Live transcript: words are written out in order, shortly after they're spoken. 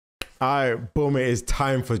Alright, boom, it is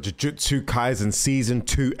time for Jujutsu Kaisen Season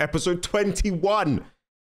 2, Episode 21.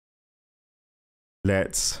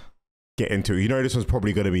 Let's get into it. You know this one's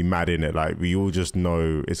probably going to be mad, in it. Like, we all just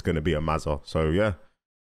know it's going to be a mazza. So, yeah,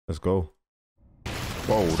 let's go.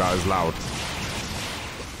 Whoa, that was loud.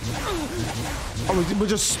 Oh, we're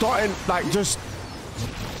just starting, like, just...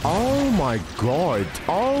 Oh, my God.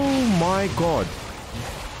 Oh, my God.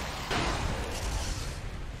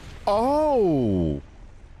 Oh.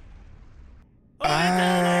 Hey.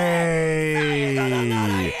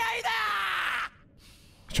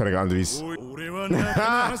 Trying to get under these.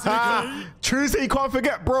 Tuesday, you can't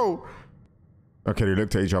forget, bro. Okay, they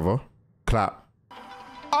looked at each other. Clap.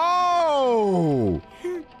 Oh!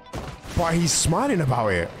 But he's smiling about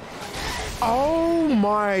it. Oh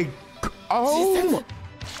my. Oh.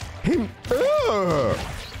 Him.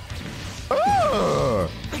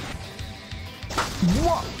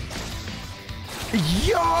 What?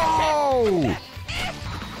 Yo!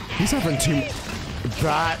 He's having too.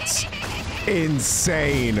 That's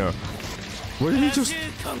insane. What did he just?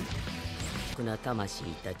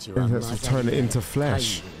 Let's turn it into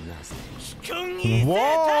flesh.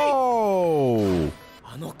 Whoa!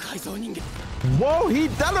 Whoa! He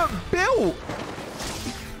done a build.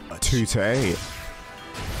 2 to 8.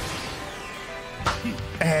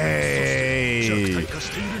 Hey!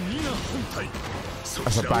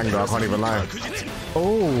 That's a banger, I can't even lie.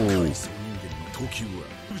 Oh!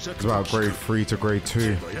 It's about grade 3 to grade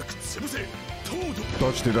 2.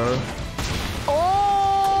 Dodged it though. Oh!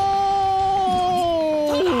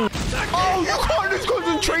 Oh, you can't lose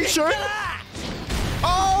concentration!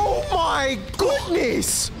 Oh my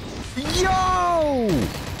goodness! Yo!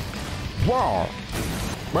 Wow.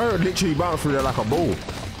 Bro literally bounced through there like a ball.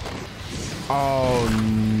 Oh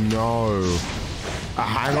no. A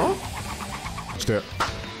hanger? Watch it.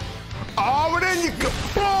 Oh, and then you go.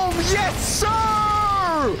 Boom! Yes, sir!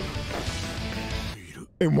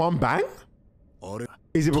 In one bang?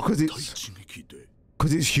 Is it because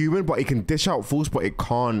it's human, but it can dish out force, but it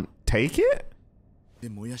can't take it?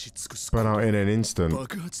 Burn out in an instant.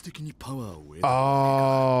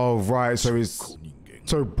 Oh, right. So it's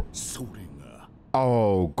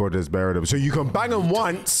oh god, there's buried them. So you can bang them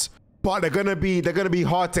once, but they're gonna be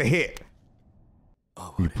hard to hit.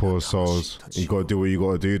 You poor souls. You gotta do what you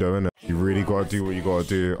gotta do, though, innit? You really gotta do what you gotta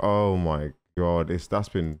do. Oh my god, it's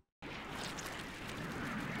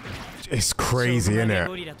crazy, innit?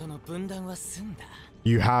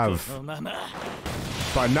 You have.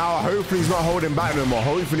 But now hopefully he's not holding back no more.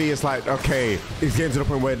 Hopefully it's like, okay, it's getting to the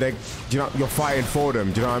point where you're fighting for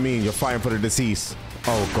them. Do you know what I mean? You're fighting for the deceased.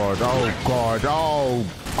 Oh god, oh god,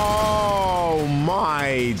 oh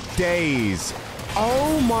my days.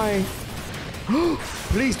 Oh my.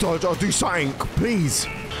 Please dodge or do something, please.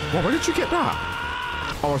 Well, where did you get that?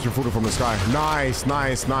 Oh, it's been falling from the sky. Nice,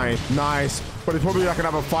 nice, nice, nice. But it's probably like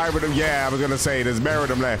another 5 of them. Yeah, I was gonna say there's more of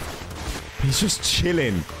them left. He's just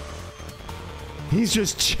chilling. He's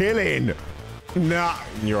just chilling. Nah,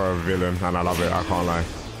 you're a villain, and I love it. I can't lie.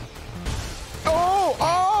 Oh,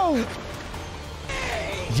 oh!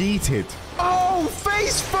 Yeeted. Oh,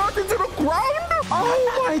 face first into the ground.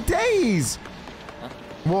 Oh my days.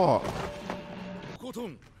 What?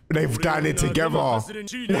 They've done it together.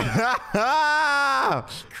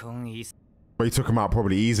 But he took him out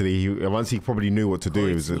probably easily. Once he probably knew what to do,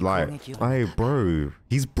 it was like, hey, bro.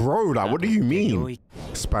 He's bro. Like, what do you mean?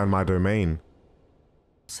 Expand my domain.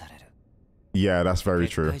 Yeah, that's very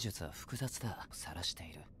true.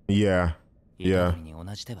 Yeah. Yeah.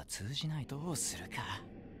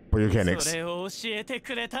 But you're getting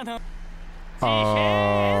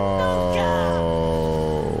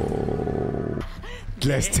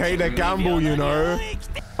let's take the gamble, you know.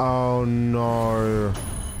 Oh no.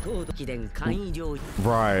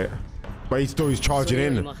 Right. But he's charging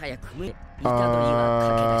in.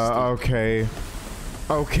 Okay.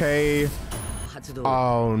 Okay.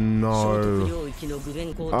 Oh no.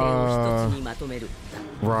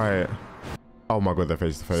 Right. Oh my god, they're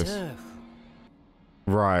face to face.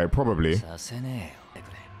 Right, probably.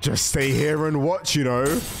 Just stay here and watch, you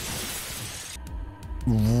know.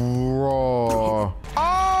 Raw.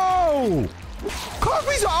 Oh!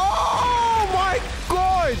 Coffee's. Oh my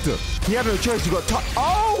god! He had no choice. He got touched.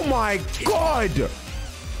 Oh my god!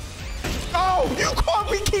 Oh, you can't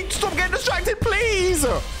be stop getting distracted, please!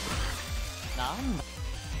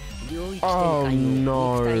 Oh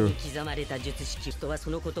no.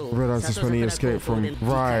 Realize this when he escaped from.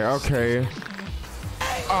 Right, okay.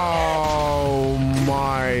 Oh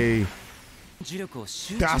my.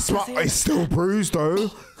 That's what. It's still bruised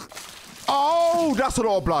though. Oh, that's a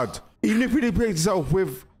lot of blood. He literally breaks himself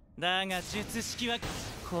with.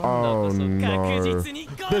 Oh no.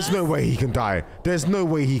 There's no way he can die. There's no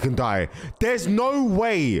way he can die. There's no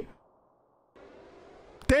way.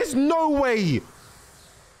 There's no way.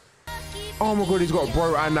 Oh my god, he's got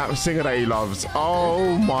bro and that singer that he loves.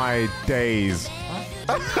 Oh my days.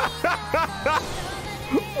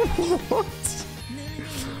 What?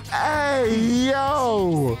 Hey,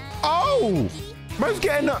 yo. Oh, man's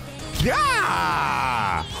getting a...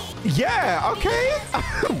 Yeah. Yeah, okay.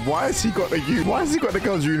 Why has he got the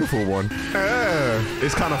girl's uniform on?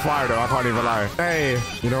 It's kind of fire though, I can't even lie. Hey,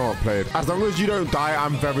 you know what, played? As long as you don't die,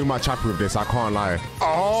 I'm very much happy with this, I can't lie.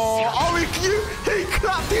 Oh, he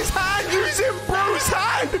clapped his hand using bro's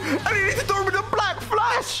hand and he needs to throw him with a black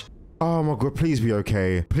flash. Oh my god, please be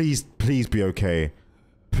okay. Please be okay.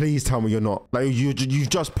 Please tell me you're not. Like, you've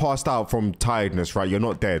just passed out from tiredness, right? You're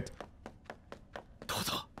not dead.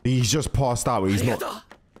 He's just passed out, but he's not.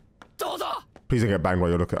 Please don't get banged while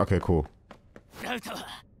you're looking. Okay, cool. That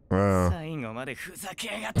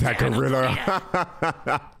gorilla.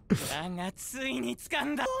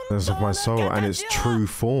 This is my soul and its true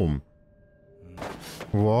form.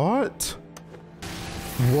 What?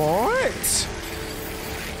 What?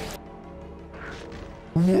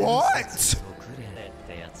 What?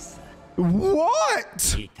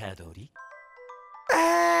 What?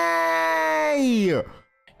 Hey!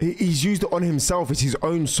 He's used it on himself. It's his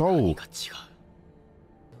own soul.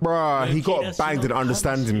 Bruh, he got banged and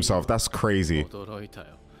understands himself. That's crazy. To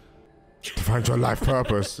find your life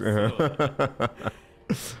purpose.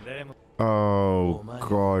 Oh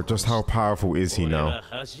god, just how powerful is he now?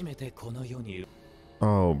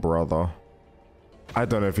 Oh brother. I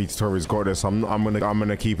don't know if Itadori's got this. I'm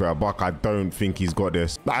gonna keep it a buck. I don't think he's got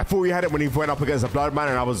this. I thought he had it when he went up against the Blood Man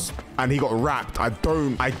and he got wrapped. I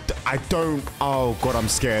don't. Oh god, I'm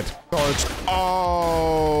scared. Dodge.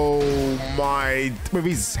 Oh my, with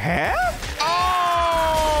his hair?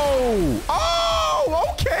 Oh!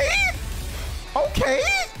 Oh, okay. Okay.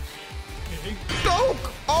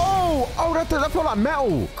 Oh, that felt like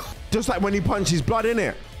metal. Just like when he punches blood in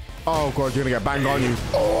it. Oh god, you're gonna get banged on you.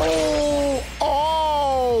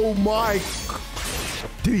 Oh my.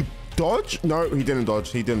 Did he dodge? No, he didn't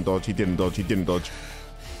dodge. He didn't dodge. He didn't dodge. He didn't dodge.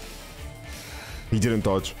 He didn't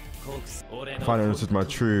dodge. Finally understood my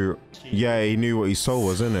true. Yeah, he knew what his soul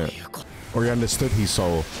was, isn't it? Or he understood his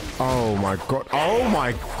soul. Oh my god. Oh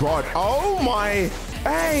my god. Oh my.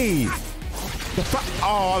 Hey. The fact.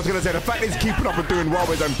 Oh, I was gonna say the fact he's keeping up and doing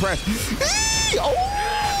well is impressed. Oh.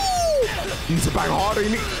 He needs to bang harder.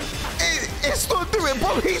 It's not doing,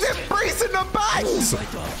 bro. He's embracing the bangs.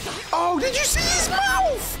 Oh, did you see his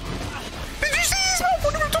mouth? Did you see his mouth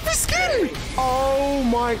on the top of his skin? Oh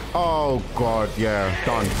my. Oh god, yeah.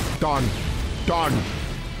 Done.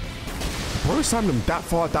 Bro slammed him that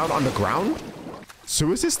far down underground?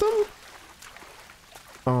 Sewer system?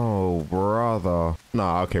 Oh, brother.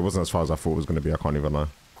 Nah, okay, it wasn't as far as I thought it was going to be. I can't even lie.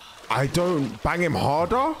 I don't bang him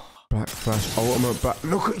harder? Black flash, ultimate back.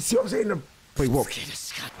 Look, see what I'm saying? Wait, what?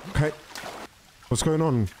 Okay. What's going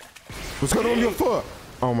on? What's going on with your foot?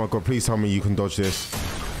 Oh my god, please tell me you can dodge this.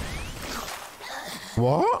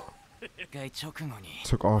 What?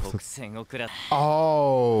 Took off the...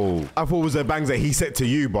 Oh, I thought it was the bangs that he set to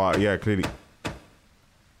you, but yeah, clearly.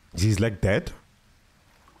 Is his leg dead?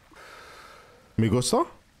 Migusa?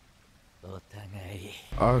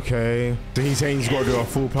 Okay. So he's saying he's got to do a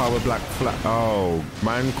full power black flat. Oh,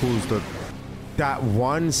 man calls that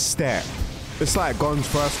one step. It's like Gon's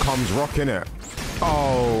first comes rock, innit?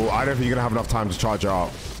 Oh, I don't think you're gonna have enough time to charge it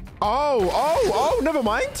up. Oh, never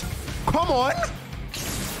mind. Come on.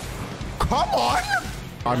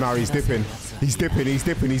 Oh no, he's dipping. He's scared. He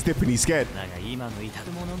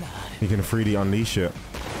can 3D unleash it.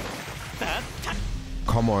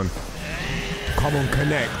 Come on,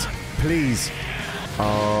 connect, please.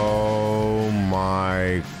 Oh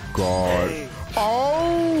my god.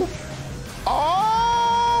 Oh,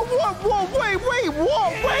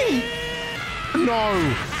 what, wait.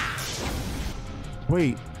 No.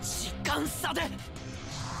 Wait.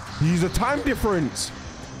 Use a time difference.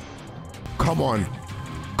 Come on.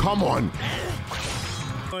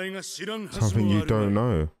 Something you don't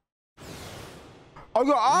know. I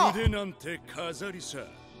got up.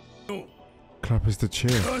 Clap is the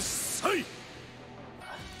cheer.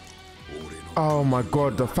 Oh my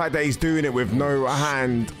god, the fact that he's doing it with no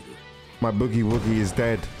hand. My boogie woogie is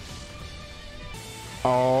dead.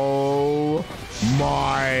 Oh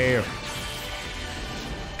my.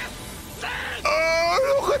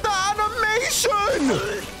 Oh, look at that animation.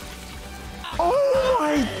 Oh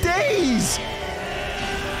my days.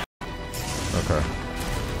 Okay.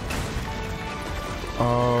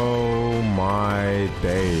 Oh my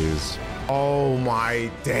days. Oh my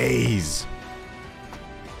days.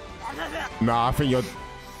 Nah, I think you're...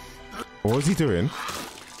 What was he doing?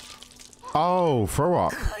 Oh, throw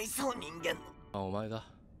up.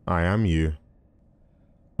 I am you.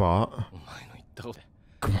 But... Oh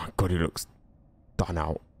my god, he looks done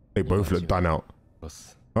out. They both look done out.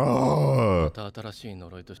 Oh!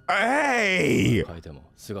 Hey!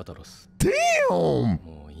 Damn!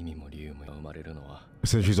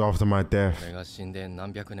 So she's after my death.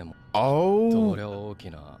 Oh!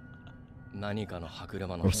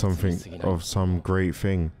 Of something, of some great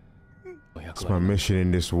thing. It's my mission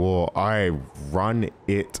in this war. I run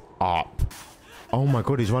it up. Oh my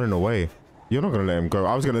god, he's running away. You're not gonna let him go.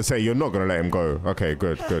 I was gonna say you're not gonna let him go. Okay,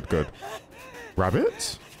 good, good, good.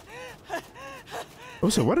 Rabbits?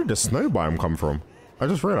 Also, where did the snow biome come from? I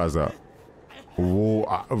just realized that.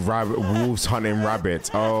 Wolves hunting rabbits.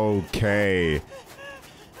 Okay.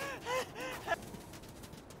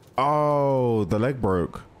 Oh, the leg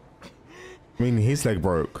broke. I mean, his leg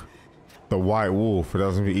broke. The white wolf. It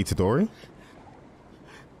doesn't eat Itadori.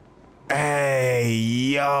 Hey,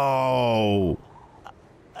 yo.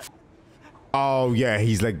 Oh, yeah,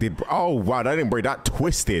 his leg did. Oh, wow, that didn't break. That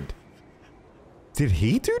twisted. Did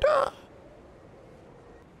he do that?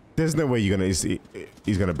 There's no way you're gonna.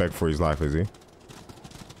 He's gonna beg for his life, is he?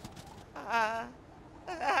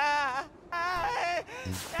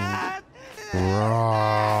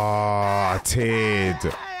 Rotted.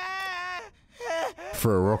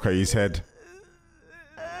 For a rock at his head.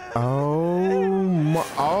 Oh my.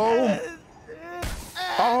 Oh.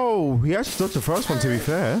 Oh, he actually dodged the first one, to be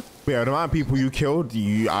fair. But yeah, the amount of people you killed,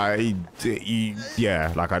 yeah,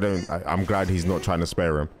 like I'm glad he's not trying to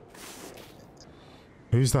spare him.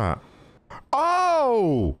 Who's that?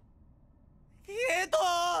 Oh!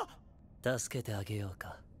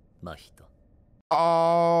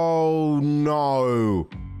 Oh no!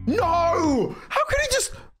 No! How could he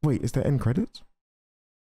just... Wait, is there end credits?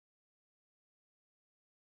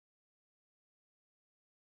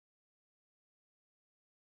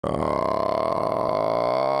 Oh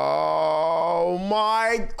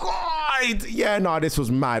my god! Yeah, no, this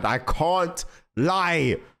was mad. I can't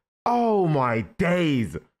lie. Oh my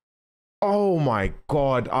days. Oh my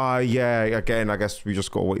god. Yeah, again, I guess we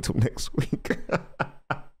just gotta wait till next week.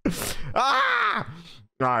 Ah!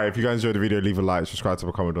 Alright, if you guys enjoyed the video, leave a like, subscribe to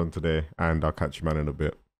the comment on today, and I'll catch you man in a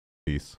bit. Peace.